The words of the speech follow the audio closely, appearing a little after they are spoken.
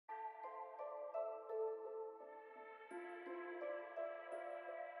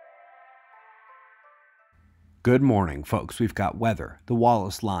Good morning, folks. We've got weather, the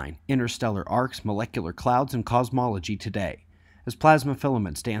Wallace line, interstellar arcs, molecular clouds, and cosmology today. As plasma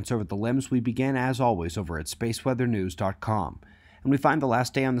filaments dance over the limbs, we begin, as always, over at spaceweathernews.com. And we find the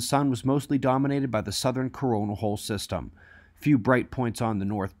last day on the sun was mostly dominated by the southern coronal hole system. Few bright points on the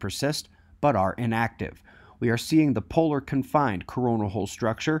north persist, but are inactive. We are seeing the polar confined coronal hole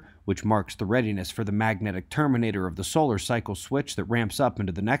structure, which marks the readiness for the magnetic terminator of the solar cycle switch that ramps up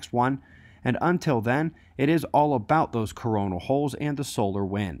into the next one. And until then, it is all about those coronal holes and the solar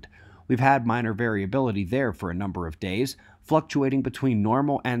wind. We've had minor variability there for a number of days, fluctuating between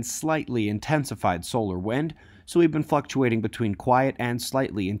normal and slightly intensified solar wind, so we've been fluctuating between quiet and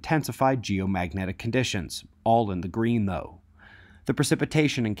slightly intensified geomagnetic conditions, all in the green though. The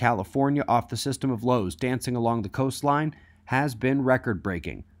precipitation in California off the system of lows dancing along the coastline has been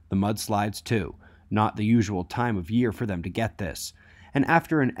record-breaking, the mudslides too, not the usual time of year for them to get this. And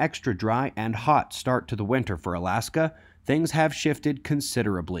after an extra dry and hot start to the winter for Alaska, things have shifted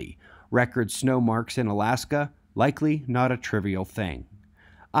considerably. Record snow marks in Alaska, likely not a trivial thing.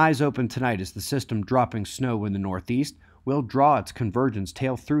 Eyes open tonight as the system dropping snow in the northeast will draw its convergence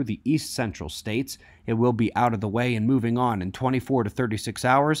tail through the east-central states. It will be out of the way and moving on in 24 to 36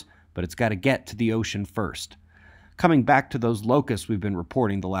 hours, but it's got to get to the ocean first. Coming back to those locusts we've been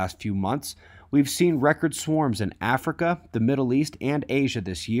reporting the last few months, we've seen record swarms in Africa, the Middle East, and Asia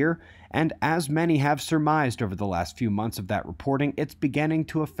this year, and as many have surmised over the last few months of that reporting, it's beginning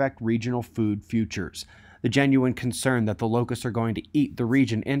to affect regional food futures. The genuine concern that the locusts are going to eat the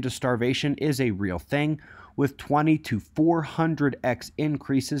region into starvation is a real thing, with 20 to 400x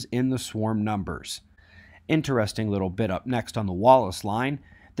increases in the swarm numbers. Interesting little bit up next on the Wallace line.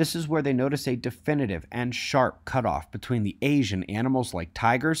 This is where they notice a definitive and sharp cutoff between the Asian animals like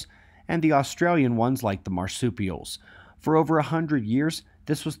tigers and the Australian ones like the marsupials. For over 100 years,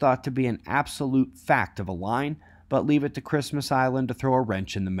 this was thought to be an absolute fact of a line, but leave it to Christmas Island to throw a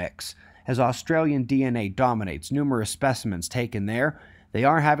wrench in the mix. As Australian DNA dominates numerous specimens taken there, they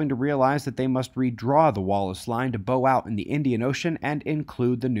are having to realize that they must redraw the Wallace line to bow out in the Indian Ocean and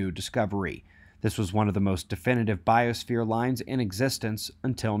include the new discovery. This was one of the most definitive biosphere lines in existence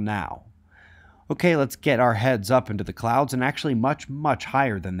until now. Okay, let's get our heads up into the clouds and actually much, much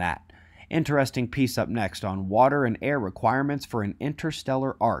higher than that. Interesting piece up next on water and air requirements for an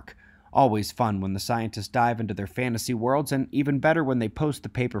interstellar arc. Always fun when the scientists dive into their fantasy worlds, and even better when they post the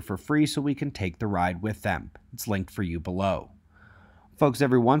paper for free so we can take the ride with them. It's linked for you below. Folks,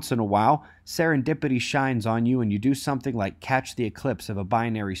 every once in a while, serendipity shines on you and you do something like catch the eclipse of a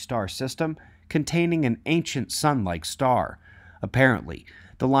binary star system containing an ancient sun-like star. Apparently,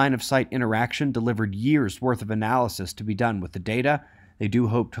 the line-of-sight interaction delivered years' worth of analysis to be done with the data. They do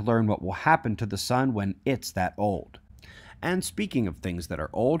hope to learn what will happen to the sun when it's that old. And speaking of things that are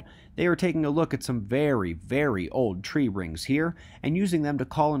old, they are taking a look at some very, very old tree rings here and using them to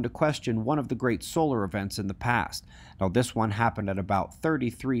call into question one of the great solar events in the past. Now, this one happened at about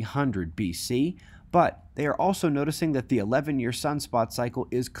 3300 BC, but they are also noticing that the 11-year sunspot cycle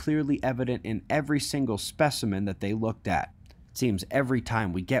is clearly evident in every single specimen that they looked at. It seems every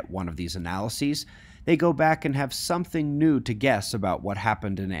time we get one of these analyses, they go back and have something new to guess about what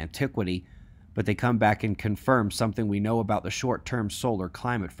happened in antiquity, but they come back and confirm something we know about the short-term solar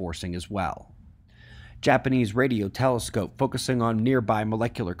climate forcing as well. Japanese radio telescope focusing on nearby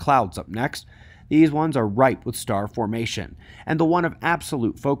molecular clouds up next. These ones are ripe with star formation, and the one of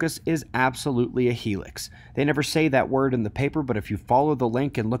absolute focus is absolutely a helix. They never say that word in the paper, but if you follow the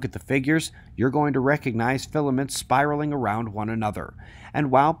link and look at the figures, you're going to recognize filaments spiraling around one another.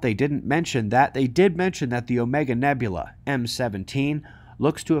 And while they didn't mention that, they did mention that the Omega Nebula, M17,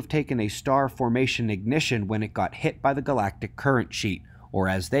 looks to have taken a star formation ignition when it got hit by the galactic current sheet, or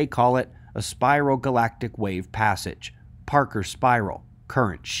as they call it, a spiral galactic wave passage. Parker spiral,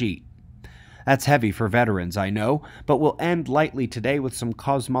 current sheet. That's heavy for veterans, I know, but we'll end lightly today with some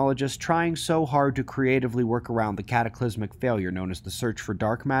cosmologists trying so hard to creatively work around the cataclysmic failure known as the search for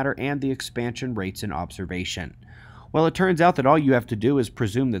dark matter and the expansion rates in observation. Well, it turns out that all you have to do is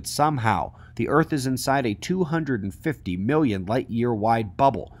presume that somehow the Earth is inside a 250 million light-year wide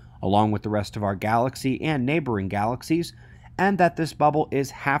bubble, along with the rest of our galaxy and neighboring galaxies, and that this bubble is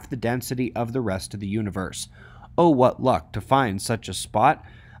half the density of the rest of the universe. Oh, what luck to find such a spot.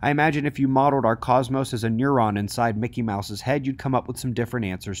 I imagine if you modeled our cosmos as a neuron inside Mickey Mouse's head, you'd come up with some different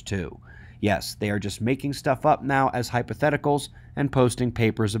answers too. Yes, they are just making stuff up now as hypotheticals and posting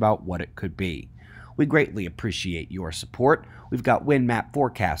papers about what it could be. We greatly appreciate your support. We've got wind map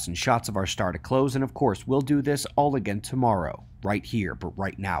forecasts and shots of our star to close, and of course, we'll do this all again tomorrow, right here, but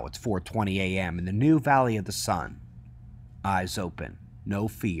right now it's 4:20 a.m. in the new Valley of the Sun. Eyes open, no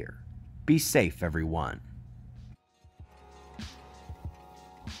fear. Be safe, everyone.